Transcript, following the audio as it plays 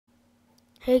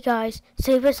Hey guys,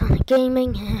 Sonic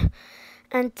Gaming here,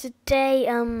 and today,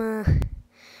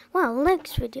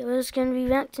 next video is going to be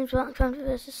reacting to Black Panther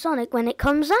vs Sonic when it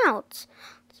comes out.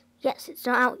 Yes, it's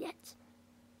not out yet.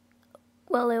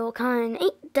 Well, it will come in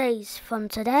 8 days from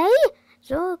today,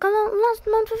 so it'll come out last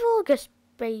month of August,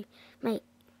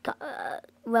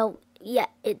 yeah,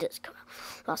 it does come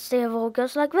out last day of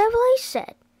August, like Revelation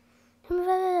said.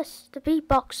 Remember this, the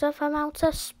Beatboxer from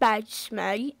outer space,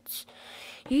 mates.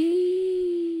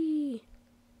 Eee.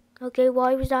 Okay,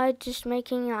 why was I just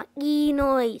making that E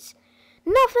noise?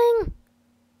 Nothing!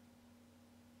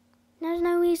 There's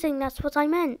no reason, that's what I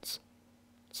meant.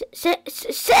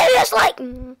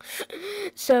 Seriously!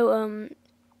 So,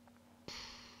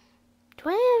 do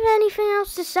I have anything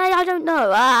else to say? I don't know.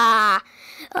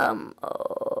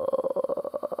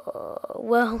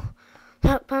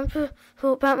 Black Panther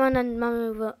fought Batman and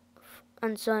Mario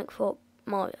and Sonic fought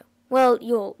Mario. Well,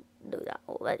 you'll know that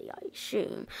already, I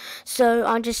assume. So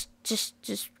I just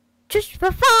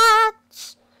for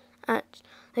facts,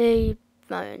 the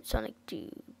Mario and Sonic do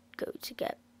go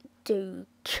together.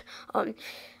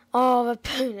 Our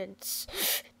opponents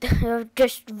are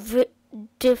just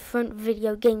different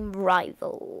video game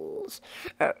rivals,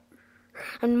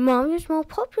 and Mario's more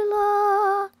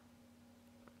popular.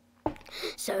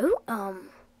 So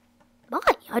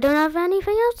bye. I don't have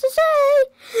anything else to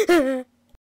say.